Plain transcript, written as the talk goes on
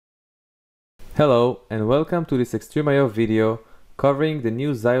Hello and welcome to this XtremIO video covering the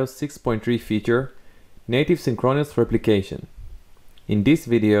new XIOS 6.3 feature, Native Synchronous Replication. In this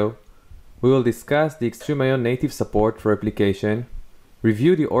video, we will discuss the XtremIO native support for replication,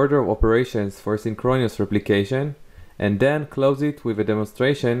 review the order of operations for synchronous replication, and then close it with a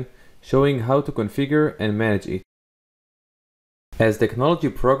demonstration showing how to configure and manage it. As technology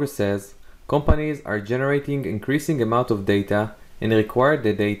progresses, companies are generating increasing amount of data and require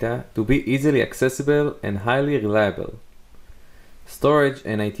the data to be easily accessible and highly reliable. Storage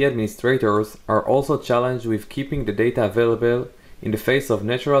and IT administrators are also challenged with keeping the data available in the face of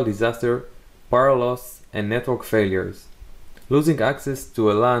natural disaster, power loss, and network failures. Losing access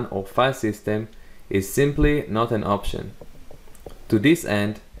to a LAN or file system is simply not an option. To this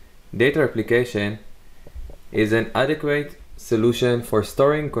end, data replication is an adequate solution for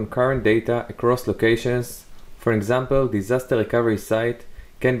storing concurrent data across locations. For example, disaster recovery site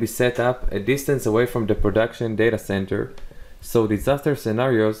can be set up a distance away from the production data center, so disaster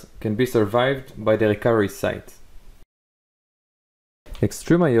scenarios can be survived by the recovery site.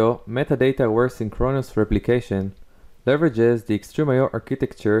 XtremIO metadata-aware synchronous replication leverages the XtremIO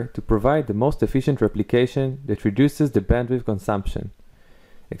architecture to provide the most efficient replication that reduces the bandwidth consumption.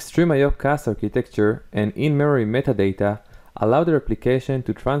 XtremIO CAS architecture and in-memory metadata allow the replication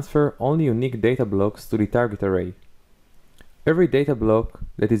to transfer only unique data blocks to the target array. Every data block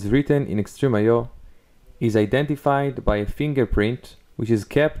that is written in XtremIO is identified by a fingerprint which is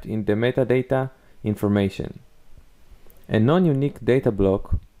kept in the metadata information. A non-unique data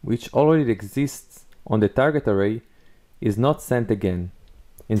block which already exists on the target array is not sent again.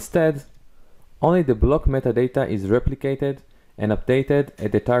 Instead, only the block metadata is replicated and updated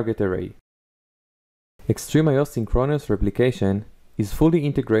at the target array. XtremIO synchronous replication is fully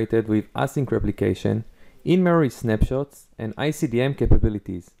integrated with async replication, in-memory snapshots, and ICDM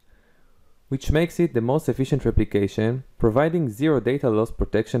capabilities, which makes it the most efficient replication, providing zero data loss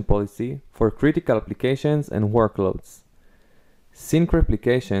protection policy for critical applications and workloads. Sync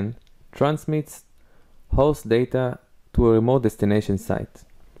Replication transmits host data to a remote destination site.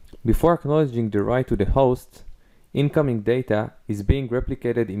 Before acknowledging the write to the host, incoming data is being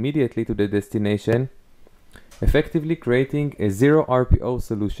replicated immediately to the destination, effectively creating a zero RPO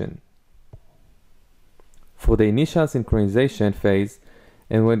solution. For the initial synchronization phase,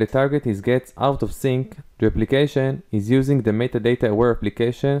 and when the target gets out of sync, the replication is using the metadata-aware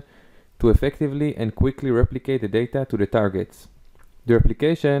application to effectively and quickly replicate the data to the targets. The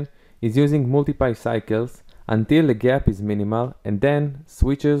replication is using multiple cycles until the gap is minimal and then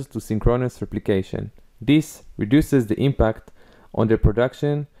switches to synchronous replication. This reduces the impact on the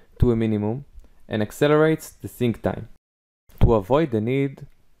production to a minimum and accelerates the sync time. To avoid the need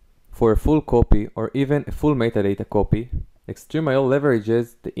for a full copy or even a full metadata copy, XtremIO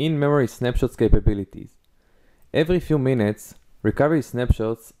leverages the in-memory snapshots capabilities. Every few minutes, recovery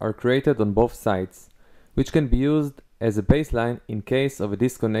snapshots are created on both sides, which can be used as a baseline in case of a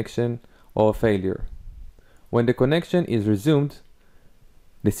disconnection or a failure. When the connection is resumed,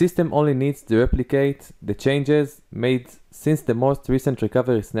 the system only needs to replicate the changes made since the most recent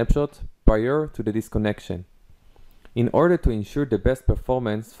recovery snapshot prior to the disconnection. In order to ensure the best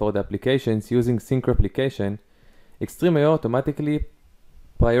performance for the applications using Sync Replication, XtremIO automatically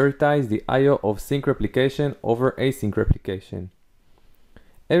prioritizes the I/O of Sync Replication over async replication.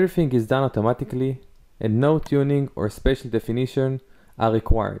 Everything is done automatically and no tuning or special definition are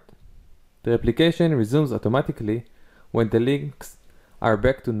required. The replication resumes automatically when the links are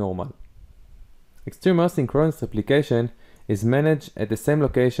back to normal. XtremIO synchronous replication is managed at the same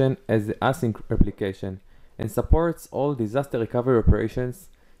location as the async replication and supports all disaster recovery operations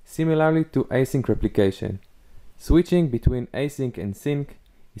similarly to async replication. Switching between async and sync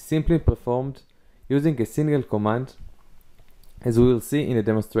is simply performed using a single command, as we will see in a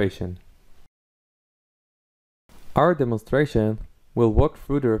demonstration. Our demonstration will walk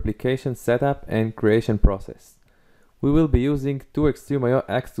through the replication setup and creation process. We will be using two XtremIO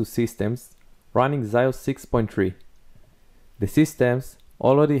X2 systems running XIOS 6.3. The systems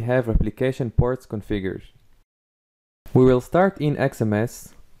already have replication ports configured. We will start in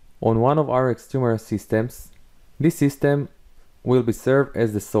XMS on one of our XtremIO systems. This system will be served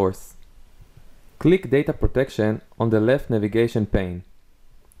as the source. Click Data Protection on the left navigation pane.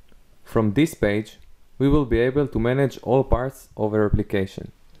 From this page, we will be able to manage all parts of a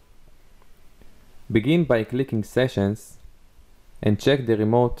replication. Begin by clicking Sessions and check the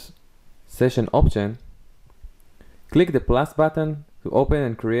Remote Session option. Click the plus button to open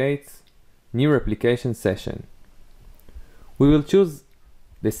and create new replication session. We will choose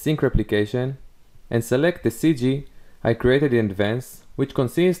the sync replication and select the CG I created in advance, which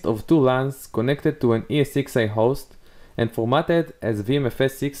consists of two LANs connected to an ESXi host and formatted as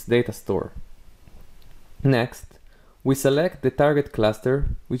VMFS6 data store. Next, we select the target cluster,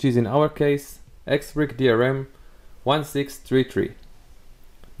 which is in our case Xbrick DRM 1633.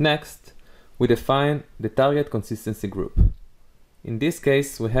 Next, we define the target consistency group. In this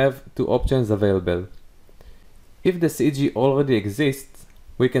case, we have two options available. If the CG already exists,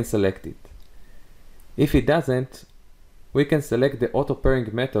 we can select it. If it doesn't, we can select the auto pairing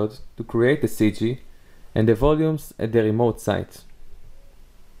method to create the CG and the volumes at the remote site.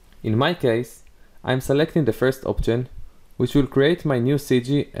 In my case, I'm selecting the first option, which will create my new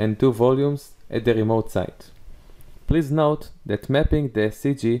CG and two volumes at the remote site. Please note that mapping the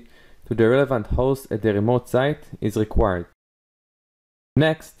CG to the relevant host at the remote site is required.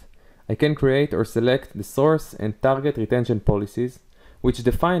 Next, I can create or select the source and target retention policies, which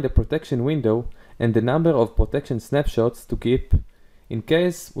define the protection window and the number of protection snapshots to keep in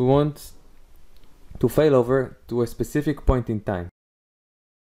case we want to fail over to a specific point in time.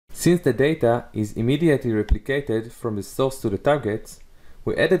 Since the data is immediately replicated from the source to the target,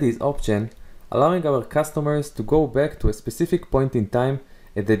 we added this option, allowing our customers to go back to a specific point in time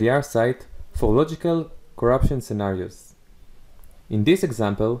at the DR site for logical corruption scenarios. In this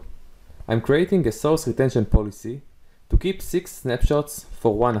example, I'm creating a source retention policy to keep 6 snapshots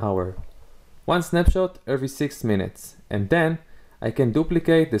for 1 hour, 1 snapshot every 6 minutes, and then I can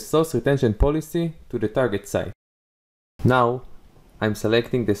duplicate the source retention policy to the target site. Now, I'm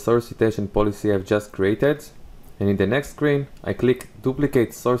selecting the source retention policy I've just created, and in the next screen, I click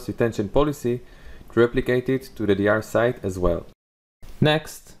Duplicate Source Retention Policy to replicate it to the DR site as well.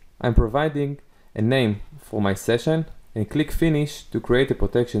 Next, I'm providing a name for my session and click Finish to create a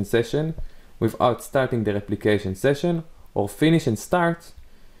protection session without starting the replication session, or finish and start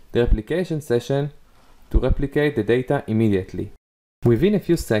the replication session to replicate the data immediately. Within a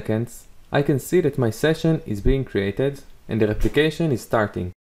few seconds, I can see that my session is being created and the replication is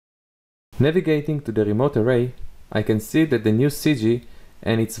starting. Navigating to the remote array, I can see that the new CG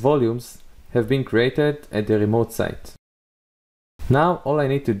and its volumes have been created at the remote site. Now all I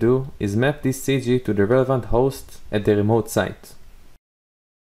need to do is map this CG to the relevant host at the remote site.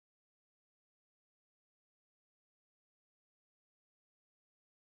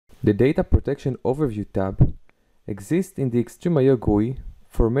 The Data Protection Overview tab exists in the XtremIO GUI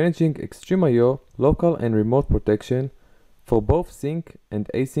for managing XtremIO local and remote protection for both sync and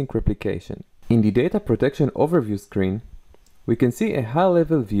async replication. In the Data Protection Overview screen, we can see a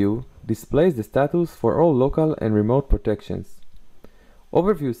high-level view displays the status for all local and remote protections.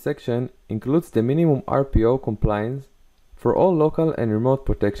 Overview section includes the minimum RPO compliance for all local and remote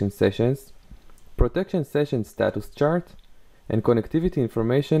protection sessions, protection session status chart, and connectivity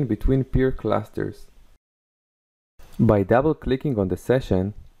information between peer clusters. By double-clicking on the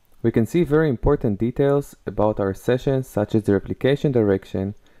session, we can see very important details about our session, such as the replication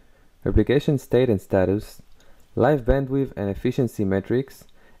direction, replication state and status, live bandwidth and efficiency metrics,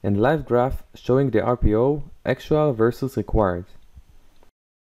 and live graph showing the RPO actual versus required.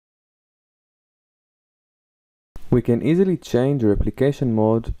 We can easily change the replication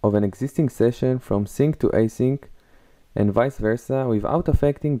mode of an existing session from sync to async and vice versa without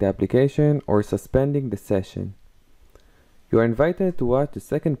affecting the application or suspending the session. You are invited to watch the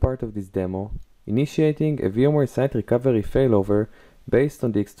second part of this demo, initiating a VMware site recovery failover based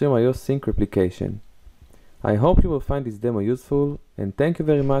on the XtremIO Sync Replication. I hope you will find this demo useful, and thank you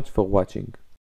very much for watching.